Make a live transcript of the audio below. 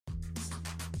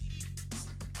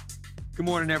Good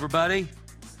morning, everybody.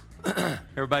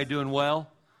 Everybody doing well?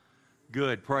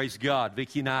 Good, praise God.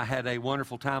 Vicki and I had a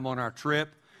wonderful time on our trip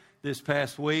this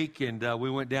past week, and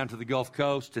we went down to the Gulf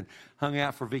Coast and hung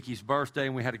out for Vicki's birthday,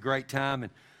 and we had a great time.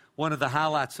 And one of the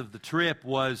highlights of the trip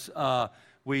was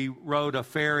we rode a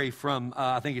ferry from,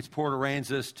 I think it's Port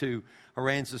Aransas to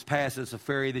Aransas Pass. It's a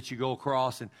ferry that you go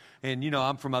across, and you know,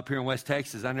 I'm from up here in West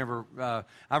Texas.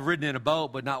 I've ridden in a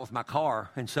boat, but not with my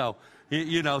car, and so,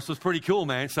 you know, so it's pretty cool,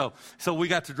 man. So we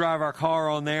got to drive our car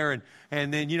on there,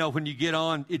 and then, you know, when you get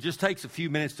on, it just takes a few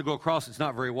minutes to go across. It's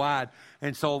not very wide,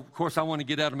 and so, of course, I want to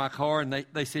get out of my car, and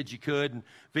they said you could, and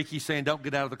Vicki's saying, don't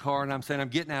get out of the car, and I'm saying, I'm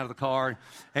getting out of the car,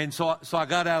 and so I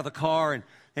got out of the car,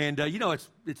 and you know,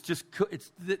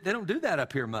 they don't do that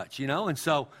up here much, you know, and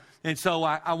so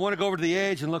I want to go over to the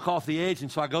edge and look off the edge,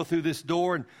 and so I go through this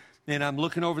door, and I'm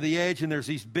looking over the edge, and there's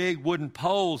these big wooden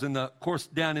poles, of course,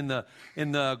 down in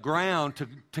the ground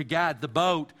to guide the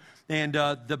boat, and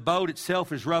the boat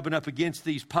itself is rubbing up against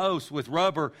these posts with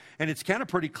rubber, and it's kind of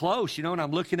pretty close, you know, and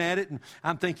I'm looking at it, and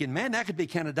I'm thinking, man, that could be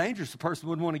kind of dangerous. The person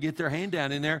wouldn't want to get their hand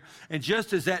down in there, and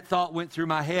just as that thought went through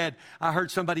my head, I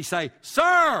heard somebody say,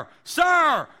 Sir,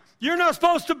 you're not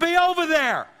supposed to be over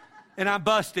there. And I'm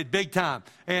busted big time.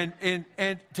 And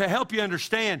to help you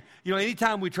understand, you know,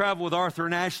 anytime we travel with Arthur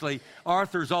and Ashley,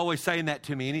 Arthur's always saying that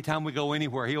to me. Anytime we go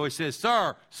anywhere, he always says,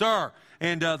 Sir.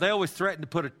 And they always threaten to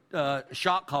put a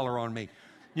shock collar on me,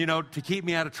 you know, to keep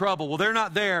me out of trouble. Well, they're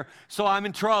not there, so I'm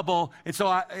in trouble. And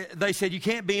so they said, you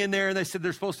can't be in there. And they said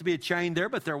there's supposed to be a chain there,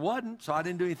 but there wasn't, so I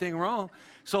didn't do anything wrong.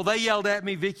 So they yelled at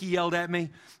me. Vicki yelled at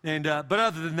me. And but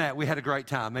other than that, we had a great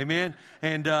time. Amen?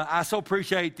 And I so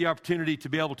appreciate the opportunity to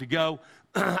be able to go.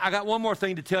 I got one more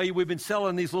thing to tell you. We've been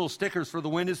selling these little stickers for the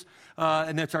windows,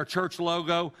 and that's our church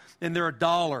logo, and they're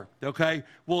 $1, okay?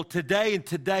 Well, today and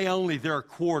today only, they're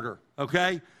 $0.25,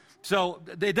 okay? So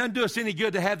it doesn't do us any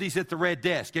good to have these at the red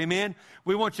desk, amen?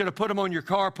 We want you to put them on your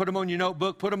car, put them on your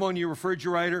notebook, put them on your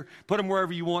refrigerator, put them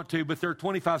wherever you want to, but they're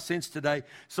 25 cents today.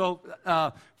 So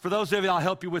for those of you, I'll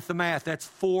help you with the math. That's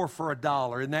 4 for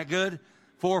 $1. Isn't that good?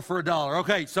 4 for $1.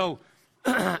 Okay, so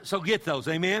get those,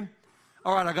 amen?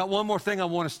 All right, I got one more thing I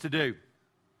want us to do.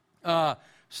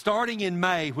 Starting in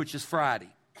May, which is Friday,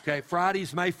 okay? Friday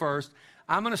is May 1st.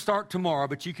 I'm going to start tomorrow,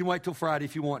 but you can wait till Friday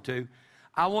if you want to.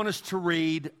 I want us to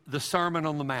read the Sermon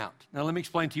on the Mount. Now, let me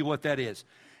explain to you what that is.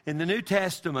 In the New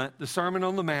Testament, the Sermon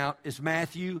on the Mount is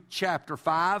Matthew chapter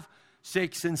 5,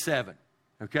 6, and 7.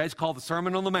 Okay, it's called the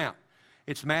Sermon on the Mount.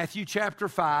 It's Matthew chapter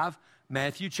 5,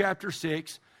 Matthew chapter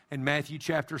 6, and Matthew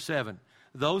chapter 7.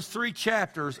 Those 3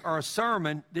 chapters are a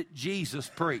sermon that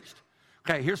Jesus preached.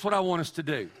 Okay, here's what I want us to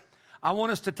do. I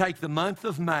want us to take the month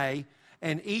of May,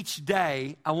 and each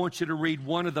day I want you to read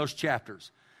one of those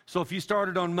chapters. So if you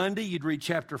started on Monday, you'd read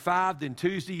chapter 5. Then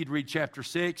Tuesday, you'd read chapter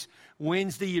 6.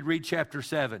 Wednesday, you'd read chapter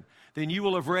 7. Then you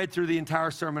will have read through the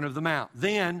entire Sermon of the Mount.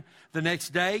 Then the next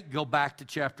day, go back to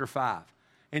chapter 5.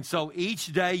 And so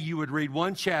each day you would read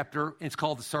one chapter. It's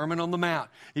called the Sermon on the Mount.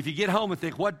 If you get home and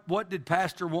think, what did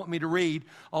Pastor want me to read?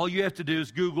 All you have to do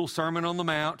is Google Sermon on the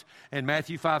Mount, and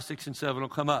Matthew 5, 6, and 7 will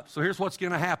come up. So here's what's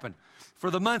going to happen.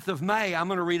 For the month of May, I'm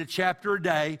going to read a chapter a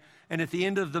day. And at the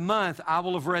end of the month, I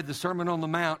will have read the Sermon on the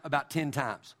Mount about 10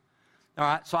 times. All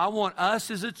right, so I want us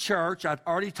as a church, I've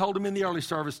already told them in the early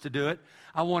service to do it.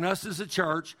 I want us as a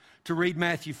church to read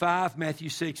Matthew 5, Matthew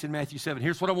 6, and Matthew 7.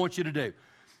 Here's what I want you to do.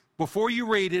 Before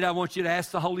you read it, I want you to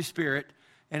ask the Holy Spirit,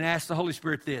 and ask the Holy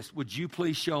Spirit this: would you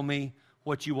please show me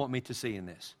what you want me to see in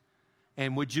this?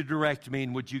 And would you direct me,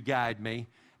 and would you guide me?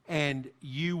 And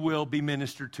you will be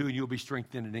ministered to, and you'll be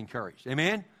strengthened and encouraged.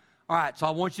 Amen? All right, so I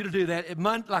want you to do that.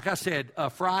 Like I said,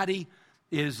 Friday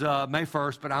is May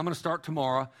 1st, but I'm going to start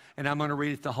tomorrow, and I'm going to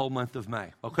read it the whole month of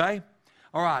May, okay?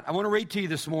 All right, I want to read to you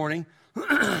this morning,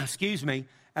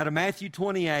 out of Matthew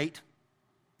 28.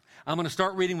 I'm going to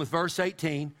start reading with verse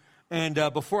 18, and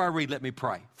before I read, let me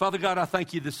pray. Father God, I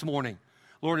thank you this morning.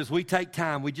 Lord, as we take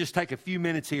time, we just take a few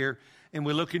minutes here, and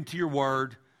we look into your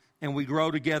word, and we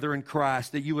grow together in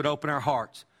Christ, that you would open our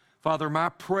hearts. Father, my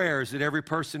prayer is that every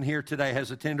person here today has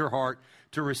a tender heart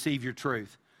to receive your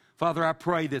truth. Father, I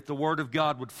pray that the Word of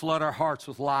God would flood our hearts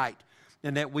with light,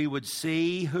 and that we would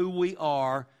see who we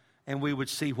are, and we would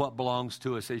see what belongs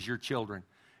to us as your children.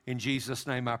 In Jesus'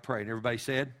 name I pray. And everybody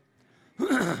said,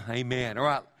 amen. All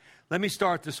right, let me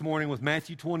start this morning with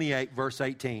Matthew 28, verse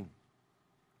 18.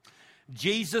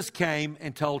 Jesus came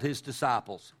and told his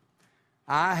disciples,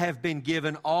 I have been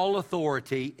given all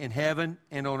authority in heaven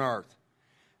and on earth.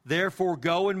 Therefore,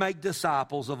 go and make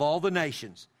disciples of all the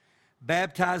nations,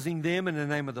 baptizing them in the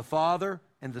name of the Father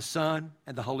and the Son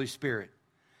and the Holy Spirit.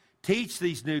 Teach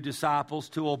these new disciples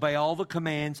to obey all the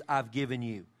commands I've given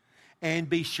you. and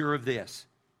be sure of this,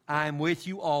 I am with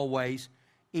you always,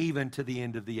 even to the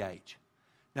end of the age.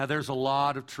 Now, there's a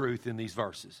lot of truth in these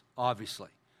verses, obviously.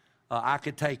 I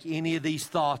could take any of these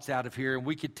thoughts out of here, and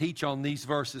we could teach on these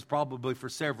verses probably for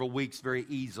several weeks very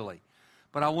easily.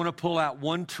 But I want to pull out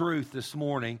one truth this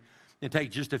morning and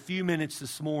take just a few minutes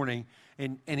this morning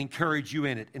and encourage you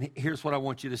in it. And here's what I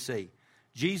want you to see.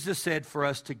 Jesus said for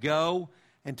us to go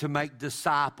and to make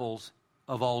disciples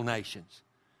of all nations.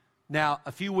 Now,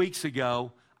 a few weeks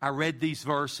ago, I read these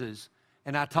verses,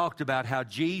 and I talked about how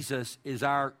Jesus is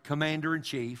our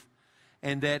commander-in-chief,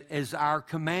 and that as our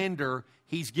commander,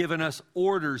 he's given us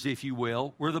orders, if you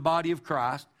will. We're the body of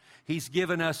Christ. He's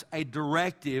given us a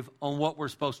directive on what we're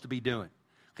supposed to be doing.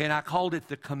 Okay, and I called it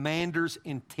the commander's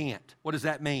intent. What does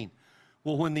that mean?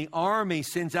 Well, when the army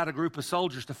sends out a group of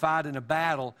soldiers to fight in a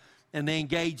battle and they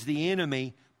engage the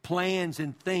enemy, plans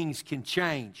and things can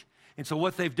change. And so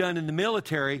what they've done in the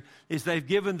military is they've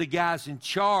given the guys in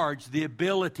charge the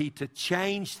ability to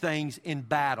change things in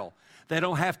battle. They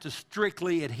don't have to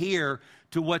strictly adhere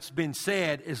to what's been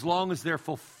said as long as they're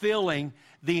fulfilling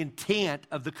the intent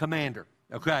of the commander.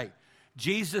 Okay,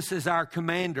 Jesus is our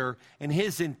commander, and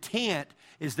his intent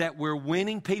is that we're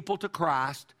winning people to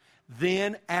Christ.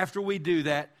 Then after we do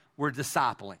that, we're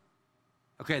discipling.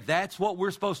 Okay, that's what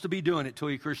we're supposed to be doing at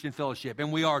Toyah Christian Fellowship,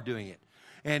 and we are doing it.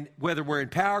 And whether we're in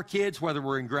Power Kids, whether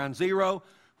we're in Ground Zero,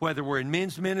 whether we're in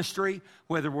men's ministry,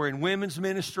 whether we're in women's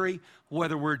ministry,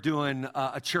 whether we're doing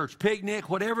a church picnic,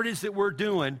 whatever it is that we're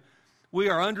doing, we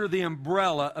are under the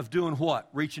umbrella of doing what?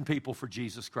 Reaching people for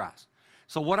Jesus Christ.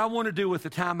 So what I want to do with the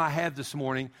time I have this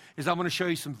morning is I want to show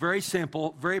you some very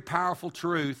simple, very powerful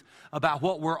truth about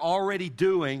what we're already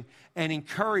doing and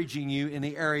encouraging you in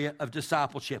the area of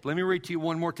discipleship. Let me read to you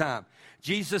one more time.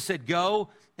 Jesus said, go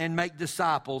and make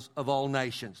disciples of all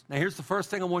nations. Now, here's the first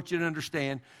thing I want you to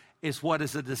understand is what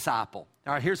is a disciple.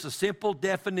 All right, here's a simple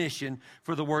definition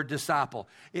for the word disciple.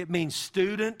 It means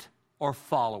student or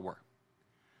follower.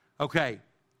 Okay,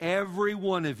 every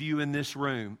one of you in this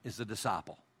room is a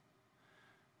disciple.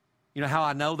 You know how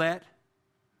I know that?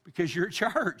 Because you're at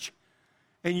church.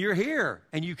 And you're here,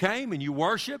 and you came, and you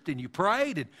worshiped, and you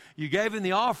prayed, and you gave in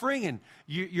the offering, and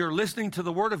you're listening to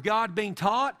the Word of God being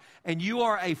taught, and you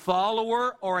are a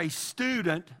follower or a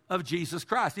student of Jesus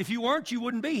Christ. If you weren't, you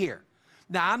wouldn't be here.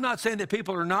 Now, I'm not saying that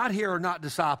people are not here are not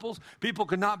disciples. People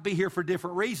could not be here for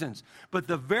different reasons. But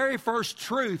the very first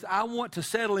truth I want to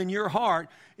settle in your heart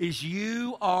is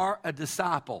you are a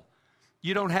disciple.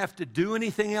 You don't have to do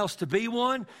anything else to be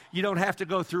one. You don't have to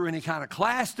go through any kind of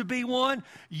class to be one.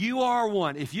 You are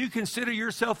one. If you consider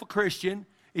yourself a Christian,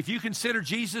 if you consider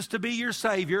Jesus to be your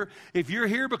Savior, if you're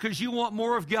here because you want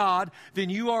more of God,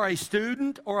 then you are a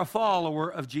student or a follower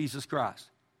of Jesus Christ.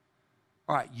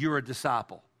 All right, you're a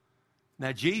disciple.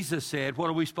 Now, Jesus said, what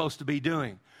are we supposed to be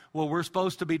doing? Well, we're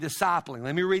supposed to be discipling.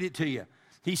 Let me read it to you.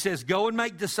 He says, go and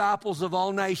make disciples of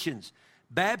all nations,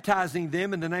 baptizing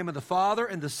them in the name of the Father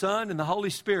and the Son and the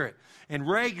Holy Spirit. And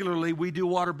regularly we do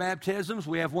water baptisms.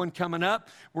 We have one coming up.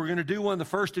 We're going to do one the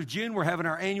 1st of June. We're having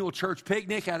our annual church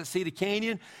picnic out at Cedar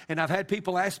Canyon. And I've had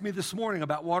people ask me this morning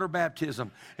about water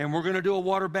baptism. And we're going to do a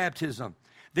water baptism.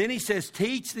 Then he says,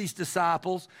 teach these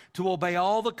disciples to obey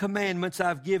all the commandments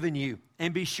I've given you.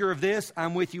 And be sure of this,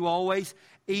 I'm with you always,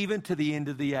 even to the end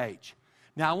of the age.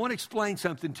 Now, I want to explain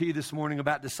something to you this morning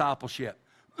about discipleship.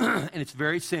 And it's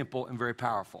very simple and very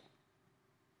powerful.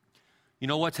 You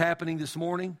know what's happening this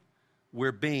morning?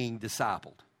 We're being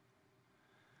discipled.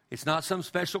 It's not some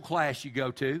special class you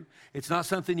go to. It's not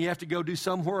something you have to go do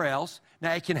somewhere else.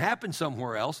 Now, it can happen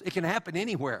somewhere else. It can happen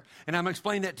anywhere. And I'm going to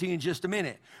explain that to you in just a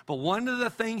minute. But one of the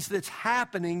things that's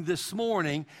happening this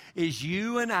morning is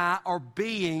you and I are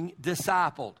being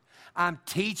discipled. I'm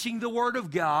teaching the Word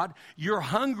of God. You're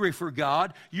hungry for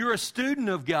God. You're a student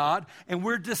of God. And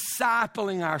we're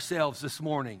discipling ourselves this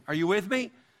morning. Are you with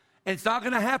me? And it's not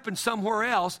going to happen somewhere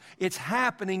else. It's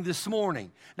happening this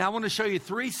morning. Now, I want to show you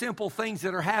 3 simple things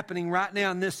that are happening right now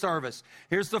in this service.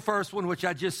 Here's the first one, which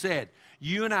I just said.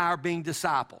 You and I are being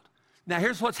discipled. Now,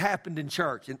 here's what's happened in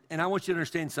church. And I want you to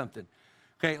understand something.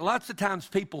 Okay, lots of times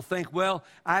people think, well,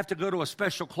 I have to go to a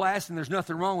special class, and there's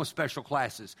nothing wrong with special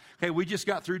classes. Okay, we just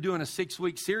got through doing a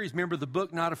 6-week series. Remember the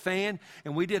book, Not a Fan?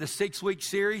 And we did a 6-week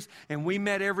series, and we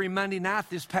met every Monday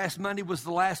night. This past Monday was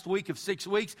the last week of 6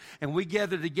 weeks, and we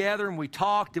gathered together, and we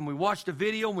talked, and we watched a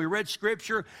video, and we read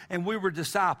Scripture, and we were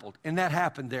discipled, and that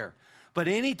happened there. But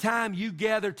anytime you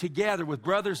gather together with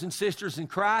brothers and sisters in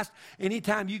Christ,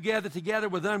 anytime you gather together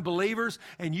with unbelievers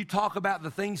and you talk about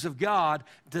the things of God,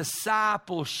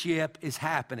 discipleship is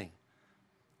happening.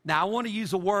 Now, I want to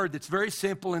use a word that's very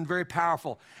simple and very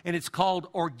powerful, and it's called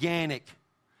organic.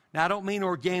 Now, I don't mean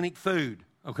organic food,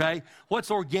 okay?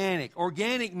 What's organic?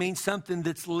 Organic means something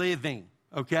that's living,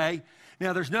 okay?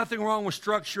 Now, there's nothing wrong with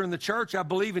structure in the church. I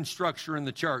believe in structure in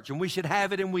the church, and we should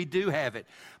have it, and we do have it.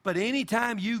 But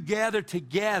anytime you gather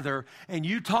together and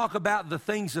you talk about the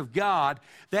things of God,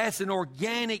 that's an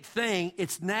organic thing.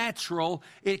 It's natural.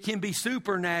 It can be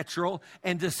supernatural,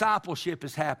 and discipleship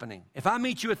is happening. If I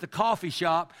meet you at the coffee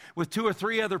shop with 2 or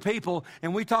 3 other people,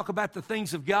 and we talk about the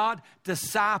things of God,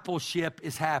 discipleship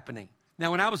is happening. Now,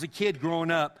 when I was a kid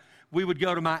growing up, we would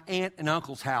go to my aunt and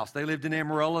uncle's house. They lived in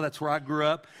Amarillo. That's where I grew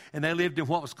up. And they lived in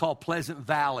what was called Pleasant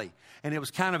Valley. And it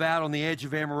was kind of out on the edge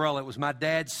of Amarillo. It was my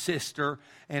dad's sister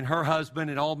and her husband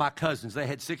and all my cousins. They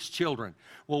had 6 children.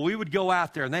 Well, we would go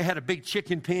out there, and they had a big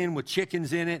chicken pen with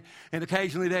chickens in it. And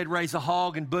occasionally they'd raise a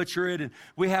hog and butcher it. And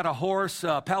we had a horse,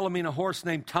 a Palomino horse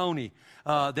named Tony,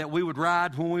 that we would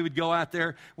ride when we would go out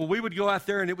there. Well, we would go out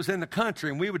there, and it was in the country,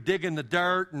 and we would dig in the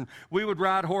dirt, and we would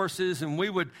ride horses, and we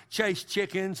would chase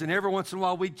chickens, and every once in a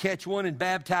while we'd catch one and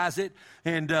baptize it.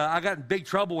 And I got in big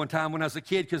trouble one time when I was a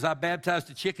kid because I baptized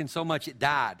a chicken so much it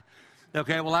died.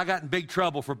 Okay, well, I got in big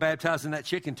trouble for baptizing that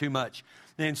chicken too much.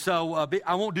 And so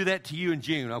I won't do that to you in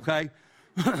June, okay?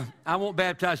 I won't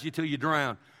baptize you till you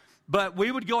drown. But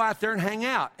we would go out there and hang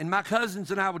out. And my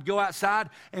cousins and I would go outside,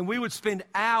 and we would spend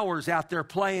hours out there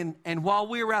playing. And while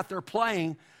we were out there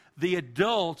playing, the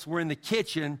adults were in the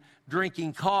kitchen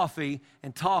drinking coffee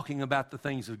and talking about the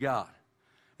things of God.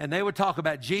 And they would talk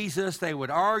about Jesus. They would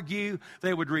argue.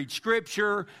 They would read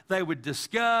Scripture. They would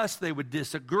discuss. They would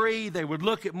disagree. They would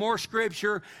look at more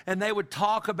Scripture. And they would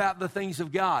talk about the things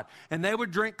of God. And they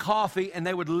would drink coffee, and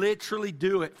they would literally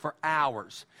do it for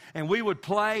hours. And we would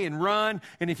play and run.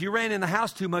 And if you ran in the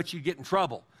house too much, you'd get in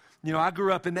trouble. You know, I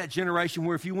grew up in that generation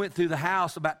where if you went through the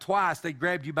house about twice, they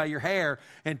grabbed you by your hair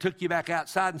and took you back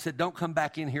outside and said, don't come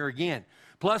back in here again.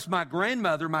 Plus, my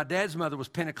grandmother, my dad's mother, was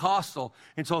Pentecostal.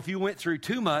 And so if you went through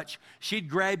too much, she'd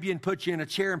grab you and put you in a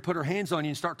chair and put her hands on you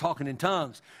and start talking in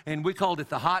tongues. And we called it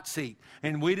the hot seat.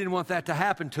 And we didn't want that to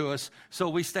happen to us, so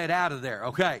we stayed out of there,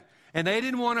 okay? And they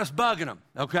didn't want us bugging them,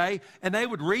 okay? And they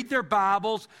would read their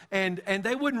Bibles, and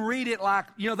they wouldn't read it like,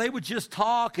 you know, they would just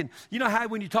talk. And you know how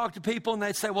when you talk to people and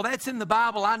they'd say, well, that's in the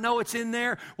Bible. I know it's in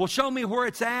there. Well, show me where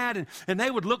it's at. And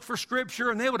they would look for Scripture,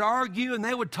 and they would argue, and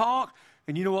they would talk.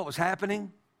 And you know what was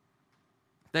happening?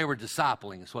 They were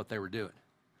discipling is what they were doing.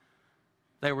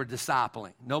 They were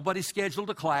discipling. Nobody scheduled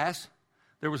a class.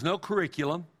 There was no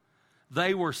curriculum.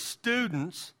 They were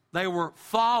students. They were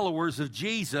followers of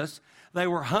Jesus. They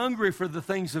were hungry for the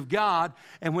things of God,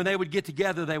 and when they would get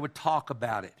together, they would talk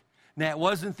about it. Now, it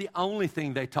wasn't the only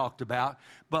thing they talked about,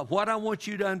 but what I want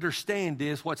you to understand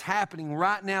is what's happening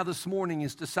right now this morning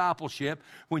is discipleship.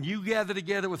 When you gather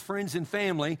together with friends and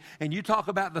family, and you talk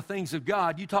about the things of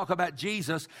God, you talk about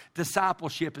Jesus,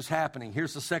 discipleship is happening.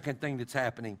 Here's the second thing that's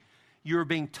happening. You're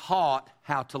being taught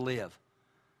how to live.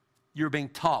 You're being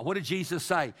taught. What did Jesus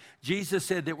say? Jesus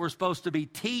said that we're supposed to be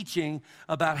teaching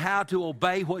about how to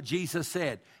obey what Jesus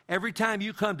said. Every time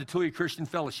you come to Tulia Christian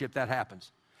Fellowship, that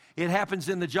happens. It happens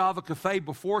in the Java Cafe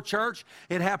before church.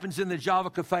 It happens in the Java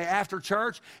Cafe after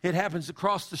church. It happens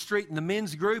across the street in the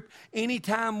men's group.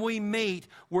 Anytime we meet,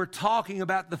 we're talking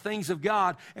about the things of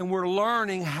God, and we're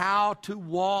learning how to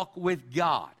walk with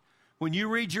God. When you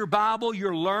read your Bible,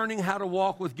 you're learning how to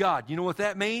walk with God. You know what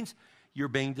that means? You're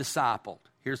being discipled.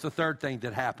 Here's the third thing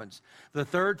that happens. The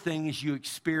third thing is you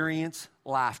experience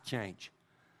life change.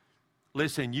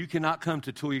 Listen, you cannot come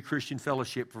to Tulia Christian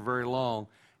Fellowship for very long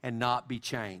and not be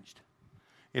changed.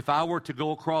 If I were to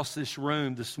go across this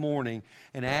room this morning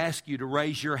and ask you to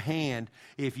raise your hand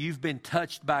if you've been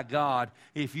touched by God,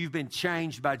 if you've been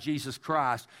changed by Jesus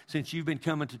Christ since you've been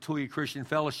coming to Tulia Christian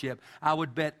Fellowship, I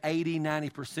would bet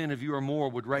 80-90% of you or more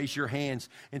would raise your hands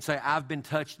and say, I've been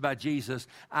touched by Jesus,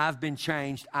 I've been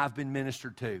changed, I've been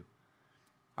ministered to.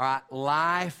 All right,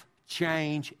 life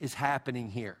change is happening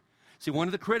here. See, one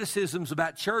of the criticisms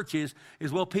about churches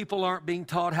is, well, people aren't being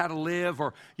taught how to live,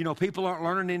 or, you know, people aren't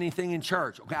learning anything in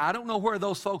church. Okay, I don't know where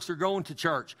those folks are going to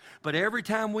church, but every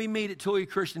time we meet at Tulia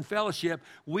Christian Fellowship,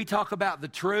 we talk about the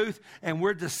truth, and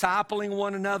we're discipling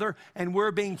one another, and we're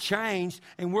being changed,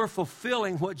 and we're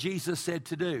fulfilling what Jesus said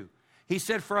to do. He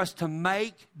said for us to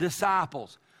make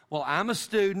disciples. Well, I'm a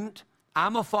student.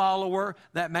 I'm a follower.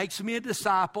 That makes me a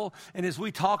disciple. And as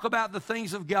we talk about the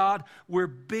things of God, we're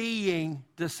being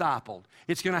discipled.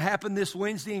 It's going to happen this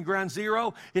Wednesday in Ground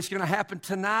Zero. It's going to happen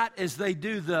tonight as they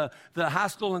do the high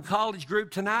school and college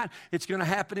group tonight. It's going to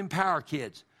happen in Power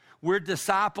Kids. We're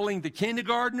discipling the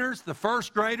kindergartners, the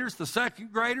first graders, the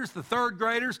second graders, the third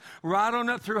graders, right on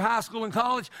up through high school and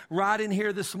college, right in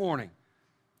here this morning.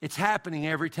 It's happening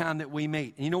every time that we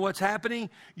meet. And you know what's happening?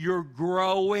 You're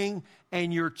growing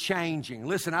and you're changing.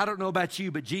 Listen, I don't know about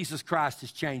you, but Jesus Christ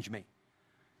has changed me.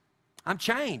 I'm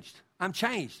changed. I'm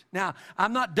changed. Now,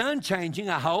 I'm not done changing,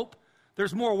 I hope.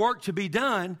 There's more work to be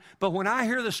done. But when I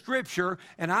hear the Scripture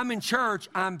and I'm in church,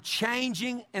 I'm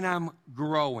changing and I'm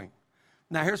growing.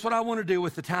 Now, here's what I want to do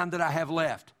with the time that I have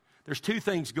left. There's two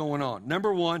things going on.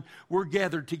 Number one, we're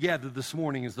gathered together this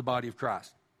morning as the body of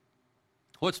Christ.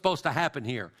 What's supposed to happen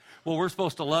here? Well, we're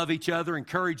supposed to love each other,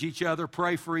 encourage each other,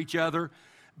 pray for each other,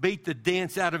 beat the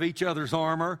dents out of each other's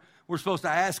armor. We're supposed to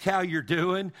ask how you're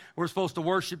doing. We're supposed to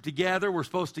worship together. We're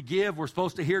supposed to give. We're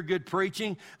supposed to hear good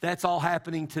preaching. That's all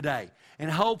happening today. And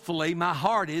hopefully, my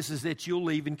heart is that you'll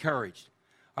leave encouraged.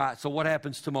 All right, so what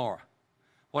happens tomorrow?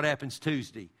 What happens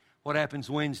Tuesday? What happens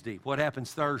Wednesday? What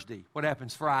happens Thursday? What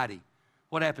happens Friday?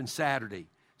 What happens Saturday?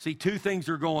 See, two things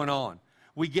are going on.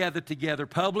 We gather together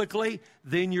publicly,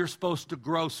 then you're supposed to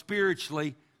grow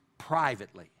spiritually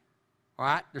privately. All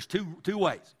right? There's two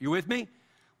ways. You with me?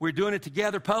 We're doing it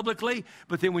together publicly,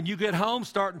 but then when you get home,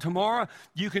 starting tomorrow,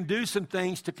 you can do some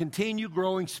things to continue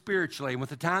growing spiritually. And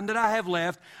with the time that I have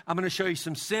left, I'm going to show you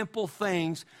some simple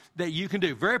things that you can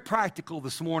do. Very practical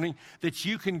this morning, that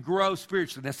you can grow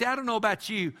spiritually. Now, see, I don't know about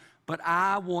you, but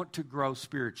I want to grow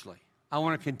spiritually. I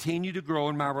want to continue to grow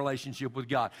in my relationship with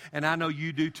God. And I know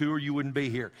you do too, or you wouldn't be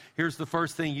here. Here's the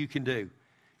first thing you can do.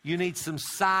 You need some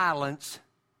silence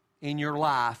in your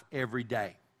life every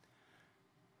day.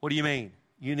 What do you mean?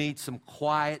 You need some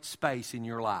quiet space in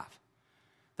your life.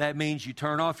 That means you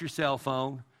turn off your cell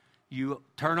phone, you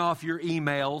turn off your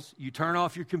emails, you turn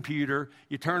off your computer,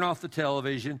 you turn off the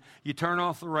television, you turn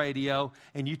off the radio,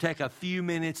 and you take a few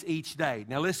minutes each day.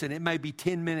 Now listen, it may be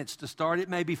 10 minutes to start, it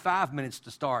may be 5 minutes to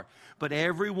start, but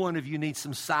every one of you needs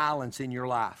some silence in your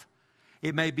life.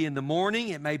 It may be in the morning,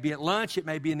 it may be at lunch, it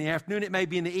may be in the afternoon, it may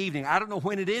be in the evening. I don't know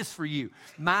when it is for you.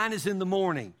 Mine is in the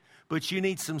morning. But you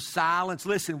need some silence.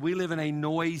 Listen, we live in a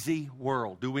noisy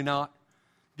world, do we not?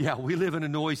 Yeah, we live in a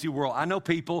noisy world. I know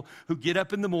people who get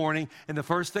up in the morning and the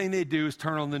first thing they do is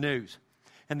turn on the news.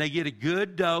 And they get a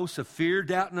good dose of fear,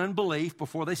 doubt, and unbelief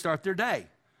before they start their day.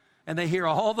 And they hear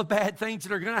all the bad things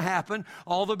that are going to happen,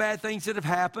 all the bad things that have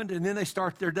happened, and then they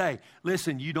start their day.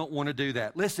 Listen, you don't want to do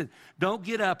that. Listen, don't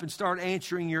get up and start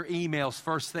answering your emails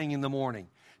first thing in the morning.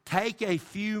 Take a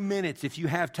few minutes if you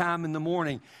have time in the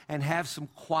morning and have some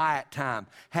quiet time.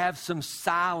 Have some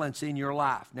silence in your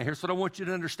life. Now, here's what I want you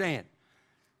to understand.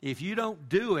 If you don't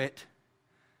do it,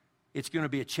 it's going to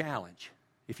be a challenge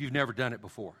if you've never done it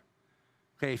before.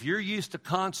 Okay, if you're used to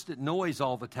constant noise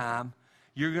all the time,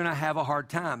 you're going to have a hard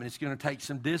time, and it's going to take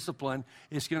some discipline.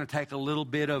 It's going to take a little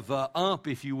bit of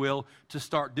if you will, to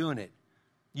start doing it.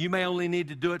 You may only need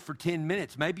to do it for 10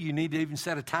 minutes. Maybe you need to even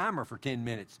set a timer for 10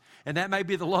 minutes. And that may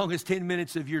be the longest 10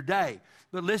 minutes of your day.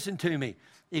 But listen to me.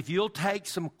 If you'll take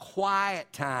some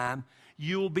quiet time,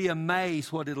 you'll be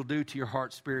amazed what it'll do to your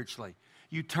heart spiritually.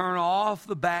 You turn off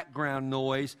the background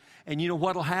noise, and you know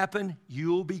what will happen?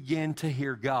 You'll begin to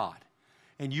hear God.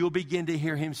 And you'll begin to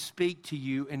hear Him speak to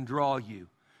you and draw you.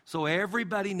 So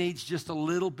everybody needs just a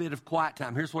little bit of quiet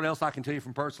time. Here's what else I can tell you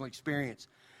from personal experience.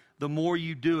 The more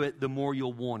you do it, the more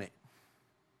you'll want it.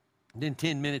 And then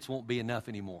 10 minutes won't be enough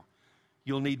anymore.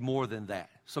 You'll need more than that.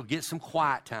 So get some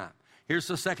quiet time. Here's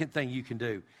the second thing you can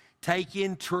do. Take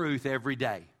in truth every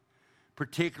day.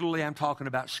 Particularly, I'm talking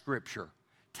about Scripture.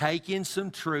 Take in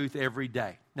some truth every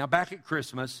day. Now, back at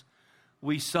Christmas,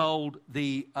 we sold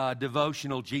the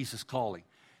devotional Jesus Calling.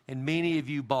 And many of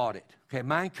you bought it. Okay,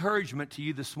 my encouragement to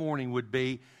you this morning would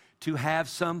be to have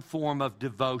some form of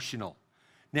devotional.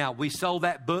 Now, we sold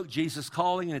that book, Jesus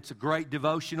Calling, and it's a great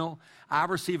devotional. I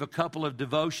receive a couple of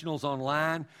devotionals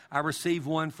online. I received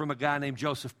one from a guy named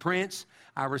Joseph Prince.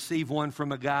 I received one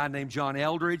from a guy named John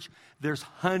Eldridge. There's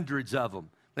hundreds of them.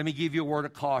 Let me give you a word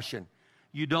of caution.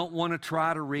 You don't want to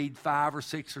try to read 5 or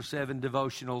 6 or 7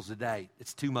 devotionals a day.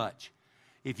 It's too much.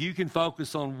 If you can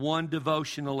focus on one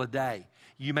devotional a day,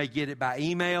 you may get it by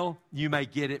email, you may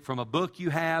get it from a book you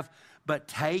have, but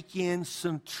take in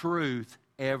some truth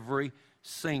every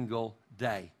single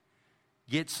day.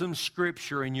 Get some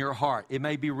Scripture in your heart. It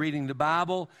may be reading the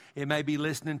Bible. It may be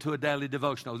listening to a daily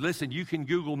devotional. Listen, you can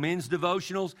Google men's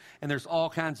devotionals, and there's all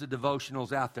kinds of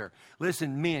devotionals out there.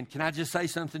 Listen, men, can I just say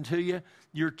something to you?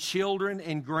 Your children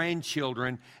and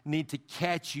grandchildren need to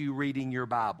catch you reading your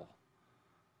Bible.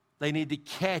 They need to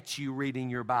catch you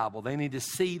reading your Bible. They need to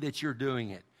see that you're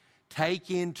doing it. Take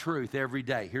in truth every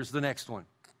day. Here's the next one.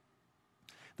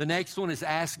 The next one is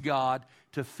ask God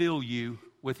to fill you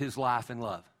with His life and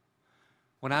love.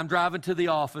 When I'm driving to the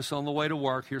office on the way to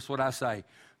work, here's what I say.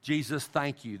 Jesus,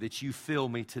 thank you that you fill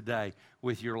me today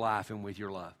with your life and with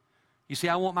your love. You see,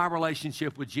 I want my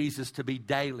relationship with Jesus to be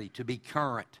daily, to be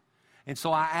current. And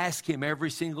so I ask him every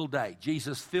single day,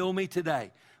 Jesus, fill me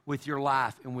today with your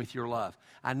life and with your love.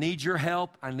 I need your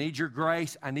help. I need your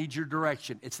grace. I need your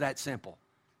direction. It's that simple.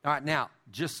 All right, now,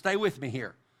 just stay with me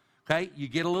here. Okay? You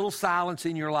get a little silence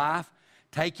in your life.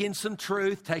 Take in some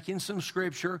truth, take in some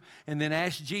scripture, and then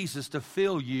ask Jesus to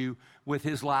fill you with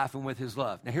his life and with his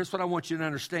love. Now, here's what I want you to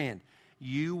understand.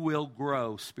 You will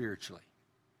grow spiritually.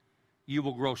 You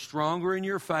will grow stronger in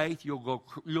your faith.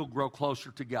 You'll grow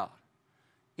closer to God.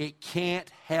 It can't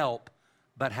help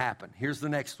but happen. Here's the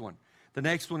next one. The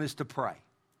next one is to pray.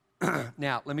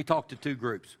 Now, let me talk to two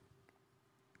groups.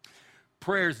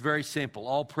 Prayer is very simple.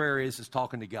 All prayer is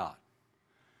talking to God.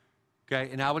 Okay,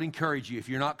 and I would encourage you, if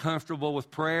you're not comfortable with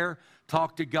prayer,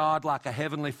 talk to God like a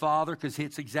heavenly Father, because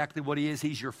it's exactly what he is.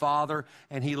 He's your Father,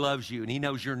 and he loves you. And he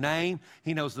knows your name.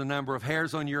 He knows the number of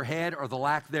hairs on your head or the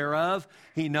lack thereof.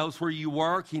 He knows where you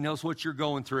work. He knows what you're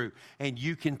going through. And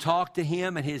you can talk to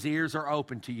him, and his ears are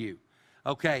open to you.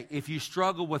 Okay, if you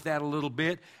struggle with that a little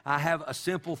bit, I have a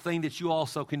simple thing that you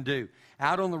also can do.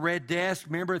 Out on the red desk,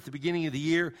 remember at the beginning of the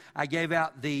year, I gave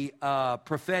out the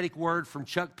prophetic word from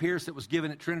Chuck Pierce that was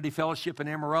given at Trinity Fellowship in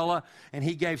Amarillo, and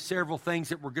he gave several things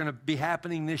that were going to be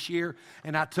happening this year,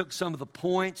 and I took some of the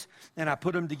points, and I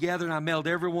put them together, and I mailed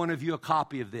every one of you a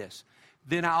copy of this.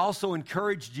 Then I also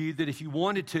encouraged you that if you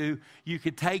wanted to, you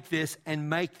could take this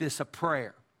and make this a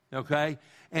prayer, okay?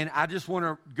 And I just want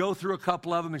to go through a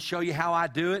couple of them and show you how I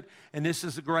do it. And this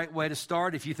is a great way to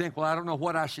start. If you think, well, I don't know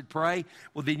what I should pray,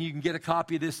 well, then you can get a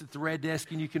copy of this at the red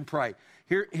desk and you can pray.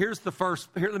 Here's the first.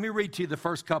 Here, let me read to you the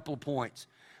first couple of points.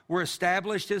 We're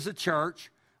established as a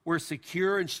church. We're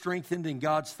secure and strengthened in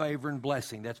God's favor and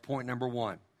blessing. That's point number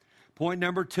one. Point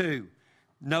number two,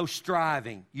 no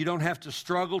striving. You don't have to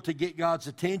struggle to get God's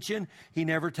attention. He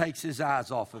never takes his eyes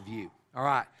off of you. All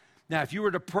right. Now, if you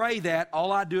were to pray that,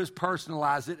 all I do is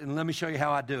personalize it, and let me show you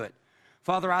how I do it.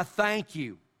 Father, I thank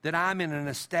you that I'm in an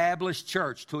established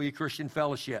church, Tulia Christian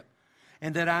Fellowship,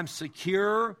 and that I'm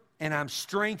secure and I'm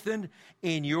strengthened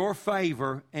in your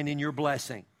favor and in your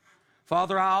blessing.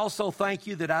 Father, I also thank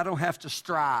you that I don't have to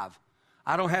strive.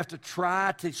 I don't have to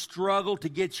try to struggle to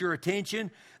get your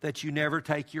attention, that you never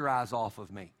take your eyes off of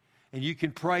me. And you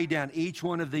can pray down each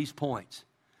one of these points.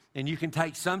 And you can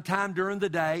take some time during the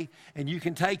day, and you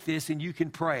can take this and you can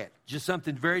pray it. Just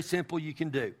something very simple you can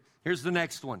do. Here's the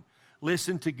next one.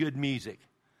 Listen to good music.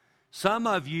 Some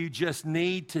of you just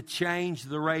need to change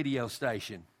the radio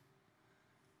station.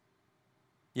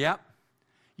 Yep.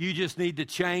 You just need to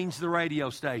change the radio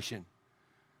station.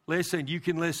 Listen, you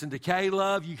can listen to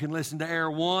K-Love. You can listen to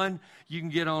Air One. You can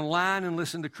get online and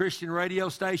listen to Christian radio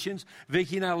stations.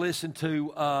 Vicki and I listen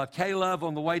to K-Love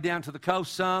on the way down to the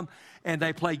coast some, and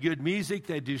they play good music.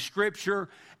 They do scripture,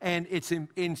 and it's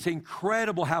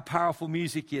incredible how powerful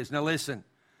music is. Now listen,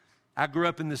 I grew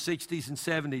up in the 60s and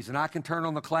 70s, and I can turn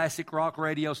on the classic rock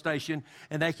radio station,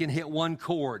 and they can hit one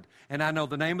chord. And I know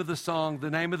the name of the song,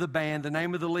 the name of the band, the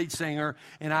name of the lead singer,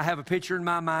 and I have a picture in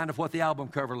my mind of what the album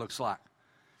cover looks like.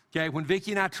 Okay, when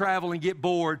Vicki and I travel and get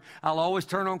bored, I'll always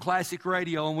turn on classic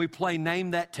radio and we play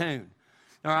Name That Tune.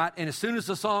 All right, and as soon as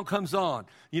the song comes on,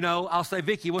 I'll say,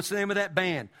 Vicki, what's the name of that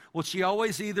band? Well, she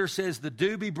always either says the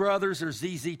Doobie Brothers or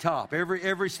ZZ Top,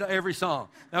 every song.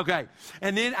 Okay,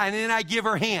 and then I give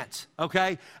her hints,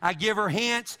 okay? I give her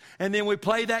hints, and then we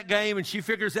play that game and she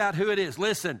figures out who it is.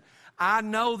 Listen, I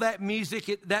know that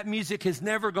music has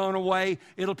never gone away.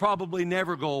 It'll probably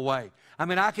never go away. I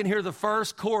mean, I can hear the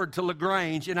first chord to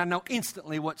LaGrange, and I know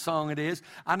instantly what song it is.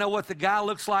 I know what the guy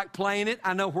looks like playing it.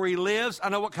 I know where he lives. I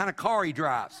know what kind of car he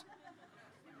drives.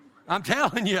 I'm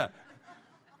telling you.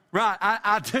 Right,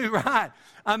 I do, right.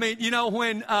 I mean,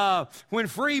 when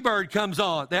Freebird comes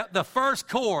on, the first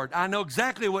chord, I know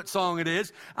exactly what song it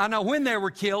is. I know when they were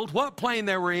killed, what plane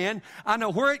they were in. I know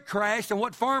where it crashed and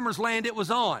what farmer's land it was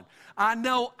on. I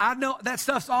know that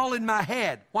stuff's all in my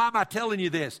head. Why am I telling you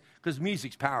this? Because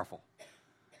music's powerful.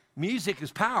 Music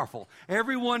is powerful.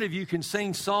 Every one of you can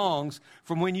sing songs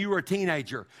from when you were a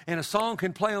teenager, and a song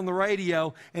can play on the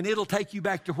radio, and it'll take you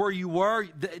back to where you were,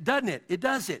 doesn't it? It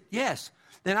does it, yes.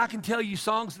 Then I can tell you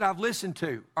songs that I've listened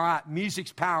to. All right,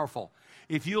 music's powerful.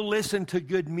 If you'll listen to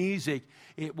good music,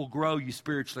 it will grow you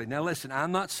spiritually. Now listen,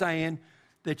 I'm not saying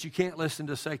that you can't listen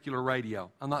to secular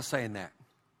radio. I'm not saying that.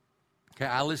 Okay,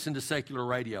 I listen to secular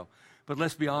radio. But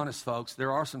let's be honest, folks,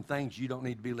 there are some things you don't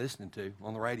need to be listening to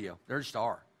on the radio. There just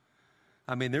are.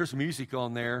 I mean, there's music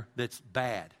on there that's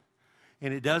bad.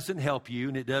 And it doesn't help you,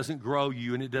 and it doesn't grow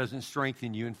you, and it doesn't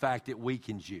strengthen you. In fact, it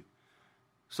weakens you.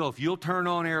 So if you'll turn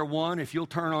on Air One, if you'll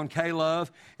turn on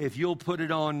K-Love, if you'll put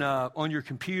it on your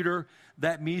computer,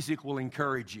 that music will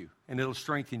encourage you and it'll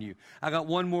strengthen you. I got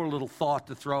one more little thought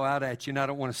to throw out at you, and I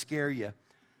don't want to scare you.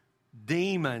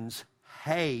 Demons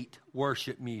hate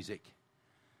worship music.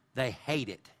 They hate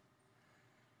it.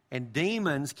 And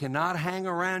demons cannot hang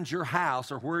around your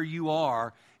house or where you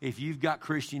are if you've got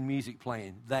Christian music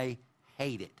playing. They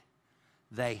hate it.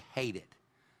 They hate it.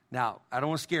 Now, I don't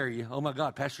want to scare you. Oh, my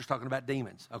God, Pastor's talking about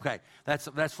demons. Okay,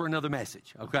 that's for another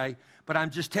message, okay? But I'm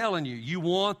just telling you, you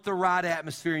want the right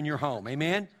atmosphere in your home.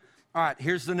 Amen? All right,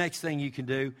 here's the next thing you can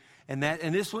do. And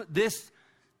this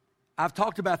I've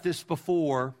talked about this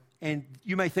before, and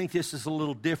you may think this is a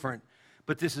little different,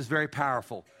 but this is very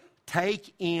powerful.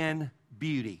 Take in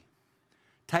beauty.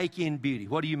 Take in beauty.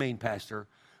 What do you mean, Pastor?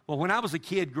 Well, when I was a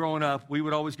kid growing up, we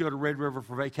would always go to Red River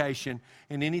for vacation,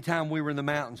 and anytime we were in the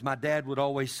mountains, my dad would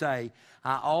always say,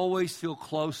 I always feel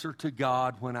closer to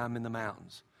God when I'm in the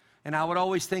mountains. And I would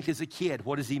always think as a kid,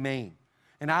 what does he mean?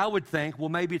 And I would think, well,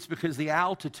 maybe it's because the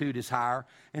altitude is higher,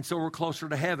 and so we're closer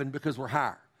to heaven because we're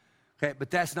higher. Okay, but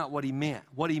that's not what he meant.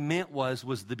 What he meant was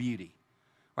the beauty.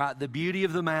 Right, the beauty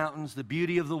of the mountains, the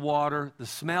beauty of the water, the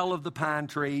smell of the pine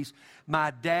trees.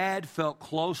 My dad felt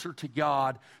closer to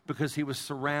God because he was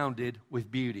surrounded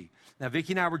with beauty. Now,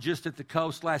 Vicki and I were just at the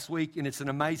coast last week, and it's an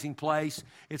amazing place.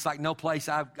 It's like no place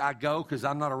I go because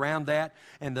I'm not around that.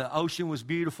 And the ocean was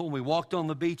beautiful, and we walked on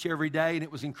the beach every day, and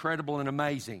it was incredible and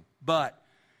amazing. But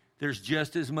there's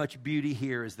just as much beauty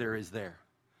here as there is there.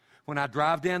 When I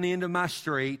drive down the end of my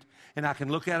street, and I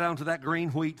can look out onto that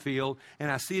green wheat field,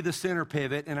 and I see the center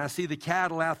pivot, and I see the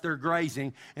cattle out there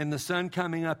grazing, and the sun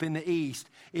coming up in the east,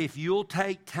 if you'll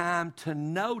take time to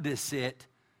notice it,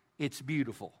 it's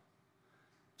beautiful.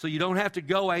 So you don't have to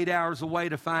go 8 hours away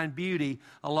to find beauty.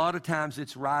 A lot of times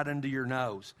it's right under your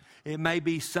nose. It may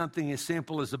be something as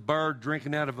simple as a bird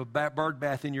drinking out of a bird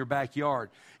bath in your backyard.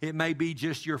 It may be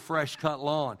just your fresh cut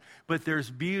lawn, but there's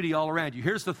beauty all around you.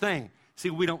 Here's the thing. See,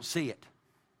 we don't see it.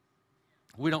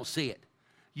 We don't see it.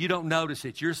 You don't notice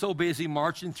it. You're so busy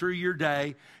marching through your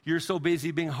day. You're so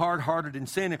busy being hard-hearted and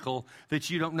cynical that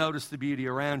you don't notice the beauty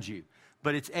around you.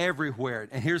 But it's everywhere.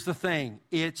 And here's the thing.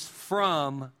 It's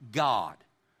from God.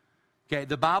 Okay,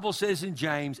 the Bible says in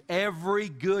James, every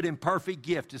good and perfect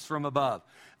gift is from above.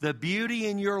 The beauty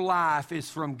in your life is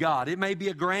from God. It may be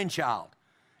a grandchild.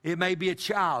 It may be a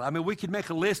child. I mean, we could make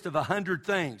a list of 100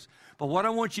 things. But what I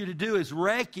want you to do is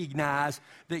recognize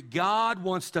that God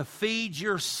wants to feed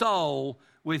your soul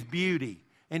with beauty.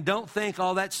 And don't think,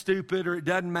 oh, that's stupid or it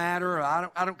doesn't matter or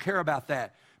I don't care about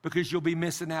that, because you'll be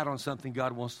missing out on something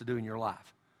God wants to do in your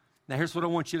life. Now, here's what I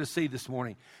want you to see this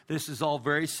morning. This is all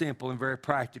very simple and very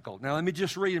practical. Now, let me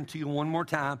just read them to you one more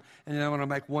time, and then I'm going to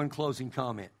make one closing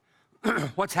comment.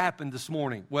 What's happened this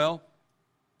morning? Well,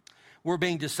 we're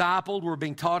being discipled, we're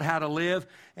being taught how to live,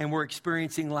 and we're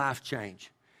experiencing life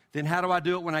change. Then how do I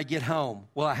do it when I get home?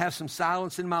 Well, I have some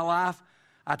silence in my life.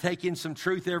 I take in some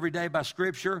truth every day by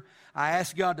Scripture. I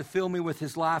ask God to fill me with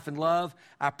His life and love.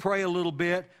 I pray a little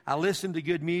bit. I listen to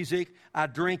good music. I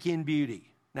drink in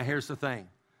beauty. Now, here's the thing.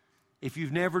 If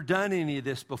you've never done any of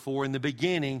this before, in the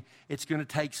beginning, it's going to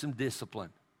take some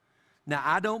discipline. Now,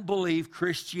 I don't believe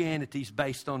Christianity is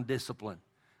based on discipline.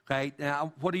 Okay?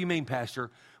 Now, what do you mean,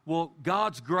 Pastor? Well,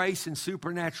 God's grace and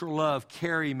supernatural love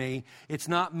carry me. It's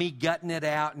not me gutting it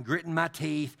out and gritting my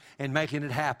teeth and making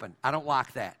it happen. I don't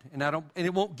like that. And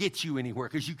it won't get you anywhere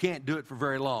because you can't do it for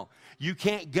very long. You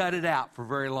can't gut it out for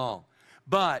very long.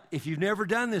 But if you've never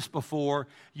done this before,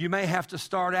 you may have to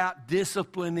start out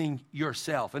disciplining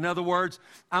yourself. In other words,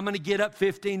 I'm going to get up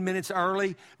 15 minutes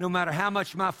early. No matter how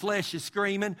much my flesh is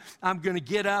screaming, I'm going to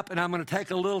get up and I'm going to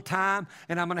take a little time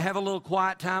and I'm going to have a little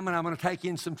quiet time and I'm going to take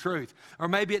in some truth. Or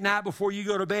maybe at night before you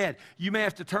go to bed, you may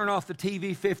have to turn off the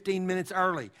TV 15 minutes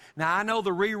early. Now, I know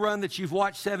the rerun that you've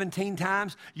watched 17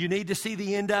 times, you need to see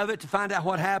the end of it to find out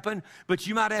what happened, but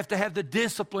you might have to have the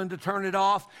discipline to turn it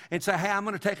off and say, hey, I'm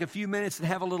going to take a few minutes and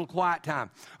have a little quiet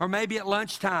time. Or maybe at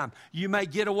lunchtime, you may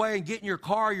get away and get in your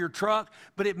car or your truck,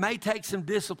 but it may take some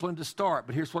discipline to start.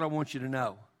 But here's what I want you to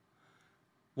know.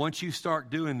 Once you start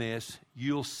doing this,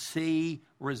 you'll see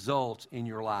results in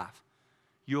your life.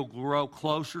 You'll grow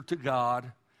closer to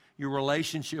God. Your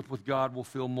relationship with God will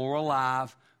feel more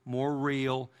alive, more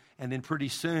real, and then pretty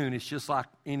soon, it's just like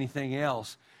anything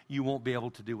else, you won't be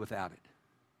able to do without it.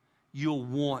 You'll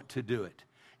want to do it.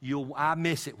 I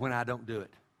miss it when I don't do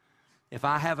it. If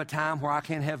I have a time where I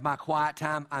can't have my quiet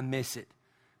time, I miss it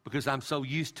because I'm so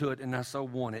used to it and I so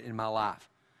want it in my life.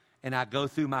 And I go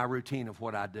through my routine of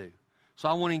what I do. So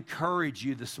I want to encourage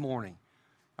you this morning.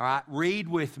 All right, read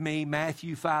with me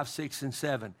Matthew 5, 6, and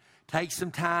 7. Take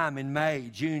some time in May,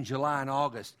 June, July, and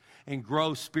August and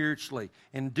grow spiritually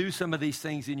and do some of these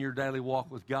things in your daily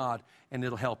walk with God, and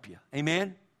it'll help you.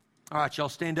 Amen? All right, y'all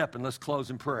stand up and let's close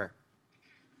in prayer.